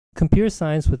Computer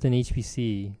science within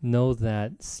HPC know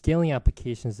that scaling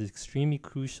applications is extremely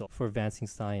crucial for advancing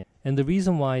science. And the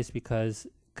reason why is because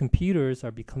computers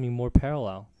are becoming more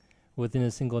parallel. Within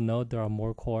a single node, there are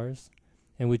more cores.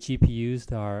 And with GPUs,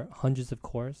 there are hundreds of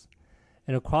cores.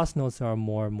 And across nodes, there are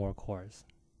more and more cores.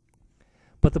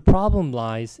 But the problem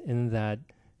lies in that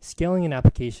scaling an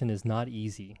application is not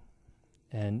easy.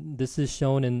 And this is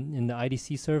shown in the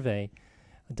IDC survey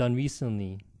done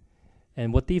recently.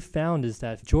 And what they found is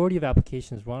that majority of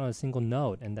applications run on a single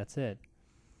node, and that's it.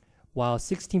 While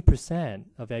 16%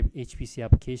 of HPC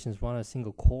applications run on a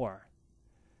single core,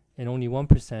 and only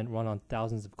 1% run on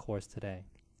thousands of cores today.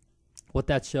 What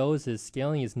that shows is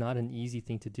scaling is not an easy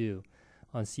thing to do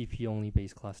on CPU-only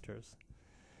based clusters.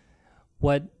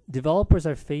 What developers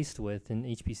are faced with in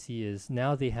HPC is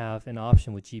now they have an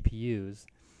option with GPUs,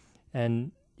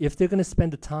 and if they're going to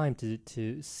spend the time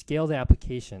to scale the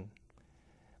application,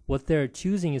 what they're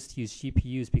choosing is to use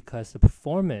GPUs because the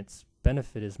performance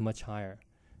benefit is much higher.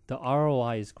 The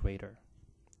ROI is greater.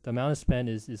 The amount of spend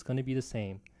is going to be the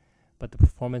same, but the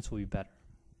performance will be better.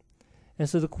 And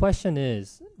so the question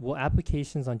is, will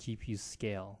applications on GPUs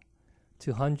scale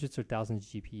to hundreds or thousands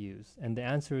of GPUs? And the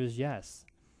answer is yes.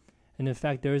 And in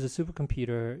fact, there is a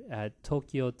supercomputer at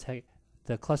Tokyo Tech,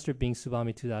 the cluster being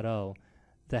Tsubame 2.0,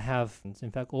 that have,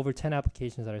 in fact, over 10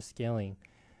 applications that are scaling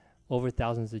over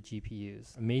thousands of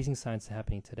GPUs. Amazing science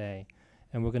happening today,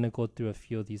 and we're going to go through a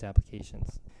few of these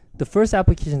applications. The first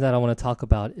application that I want to talk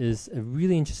about is a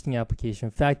really interesting application.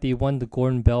 In fact, they won the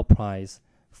Gordon Bell Prize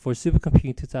for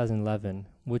supercomputing 2011,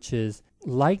 which is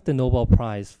like the Nobel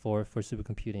Prize for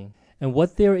supercomputing. And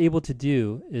what they were able to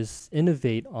do is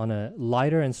innovate on a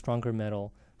lighter and stronger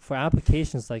metal for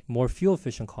applications like more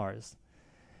fuel-efficient cars.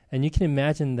 And you can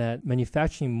imagine that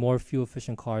manufacturing more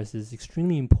fuel-efficient cars is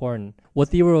extremely important. What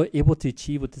they were able to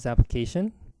achieve with this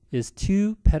application is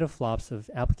 2 petaflops of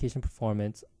application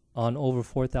performance on over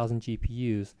 4,000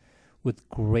 GPUs with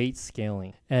great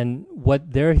scaling. And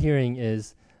what they're hearing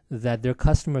is that their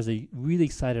customers are really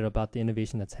excited about the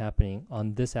innovation that's happening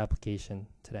on this application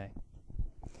today.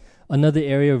 Another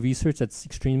area of research that's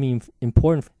extremely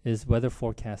important is weather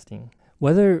forecasting.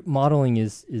 Weather modeling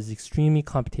is extremely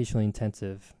computationally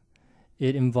intensive.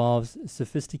 It involves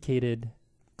sophisticated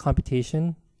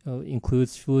computation,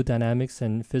 includes fluid dynamics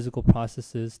and physical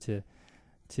processes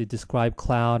to describe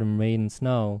cloud and rain and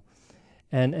snow.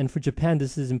 And for Japan,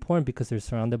 this is important because they're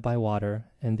surrounded by water,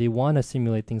 and they want to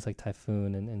simulate things like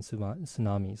typhoon and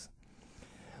tsunamis.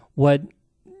 What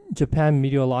Japan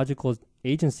Meteorological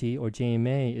Agency, or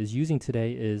JMA, is using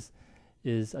today is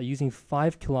using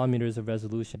 5 kilometers of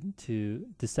resolution to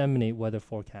disseminate weather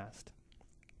forecast.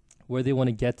 Where they want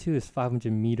to get to is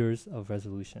 500 meters of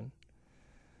resolution.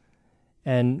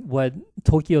 And what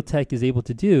Tokyo Tech is able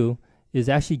to do is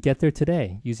actually get there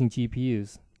today using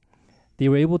GPUs. They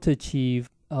were able to achieve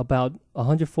about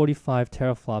 145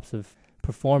 teraflops of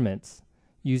performance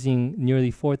using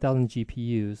nearly 4,000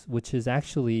 GPUs, which is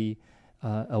actually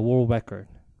a world record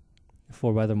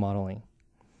for weather modeling.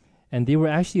 And they were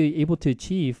actually able to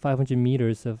achieve 500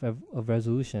 meters of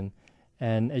resolution.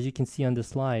 And as you can see on the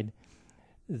slide,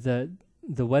 the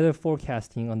weather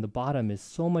forecasting on the bottom is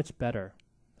so much better,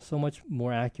 so much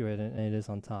more accurate than it is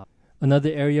on top.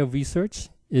 Another area of research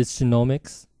is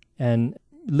genomics and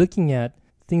looking at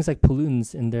things like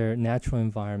pollutants in their natural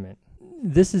environment.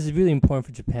 This is really important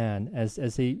for Japan as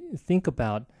they think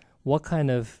about what kind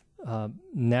of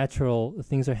natural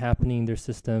things are happening in their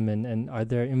system and are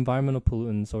there environmental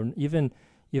pollutants or even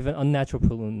unnatural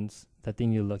pollutants that they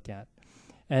need to look at.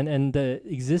 And the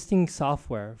existing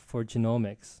software for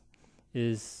genomics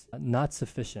is not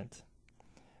sufficient.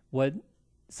 What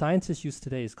scientists use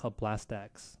today is called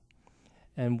BlastX.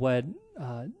 And what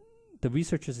the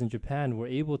researchers in Japan were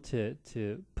able to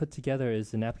put together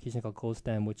is an application called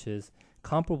GoStem, which is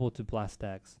comparable to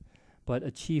BlastX, but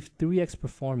achieved 3x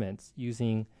performance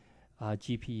using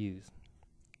GPUs.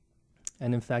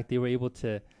 And in fact, they were able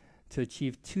to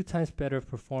achieve 2 times better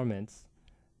performance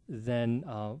than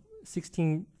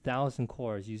 16,000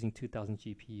 cores using 2,000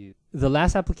 GPUs. The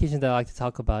last application that I like to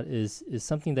talk about is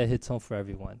something that hits home for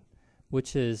everyone,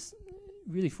 which is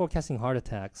really forecasting heart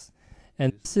attacks.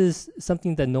 And this is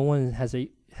something that no one has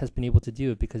been able to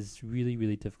do because it's really,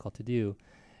 really difficult to do.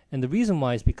 And the reason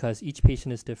why is because each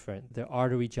patient is different. Their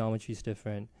artery geometry is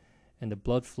different, and the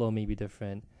blood flow may be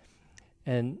different.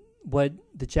 And what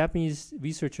the Japanese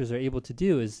researchers are able to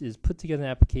do is put together an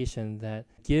application that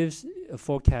gives a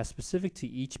forecast specific to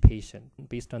each patient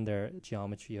based on their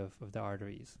geometry of the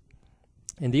arteries.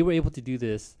 And they were able to do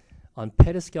this on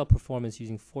petascale performance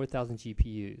using 4,000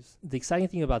 GPUs. The exciting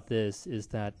thing about this is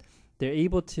that they're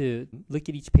able to look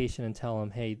at each patient and tell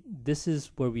them, hey, this is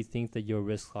where we think that your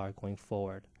risks are going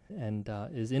forward, and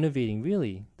is innovating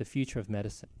really the future of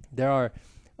medicine. There are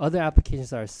other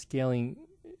applications that are scaling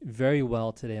very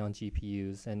well today on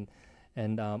GPUs,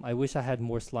 and I wish I had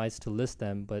more slides to list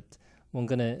them, but I'm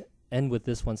going to end with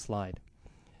this one slide.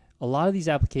 A lot of these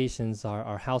applications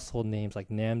are household names like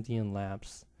NAMD and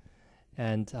Labs,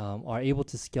 and are able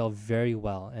to scale very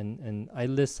well. And I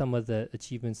list some of the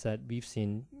achievements that we've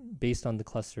seen based on the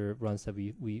cluster runs that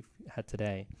we've had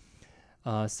today.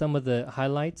 Some of the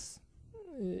highlights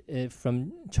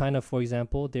from China, for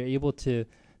example, they're able to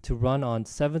run on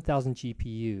 7,000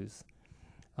 GPUs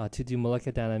to do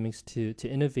molecular dynamics to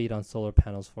innovate on solar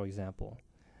panels, for example.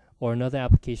 Or another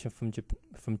application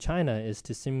from China is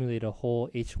to simulate a whole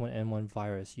H1N1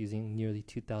 virus using nearly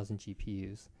 2,000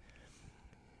 GPUs.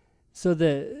 So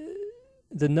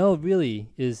the note really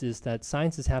is that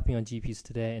science is happening on GPUs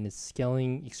today, and it's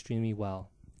scaling extremely well.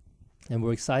 And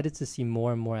we're excited to see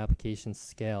more and more applications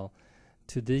scale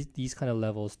to these kind of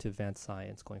levels to advance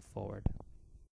science going forward.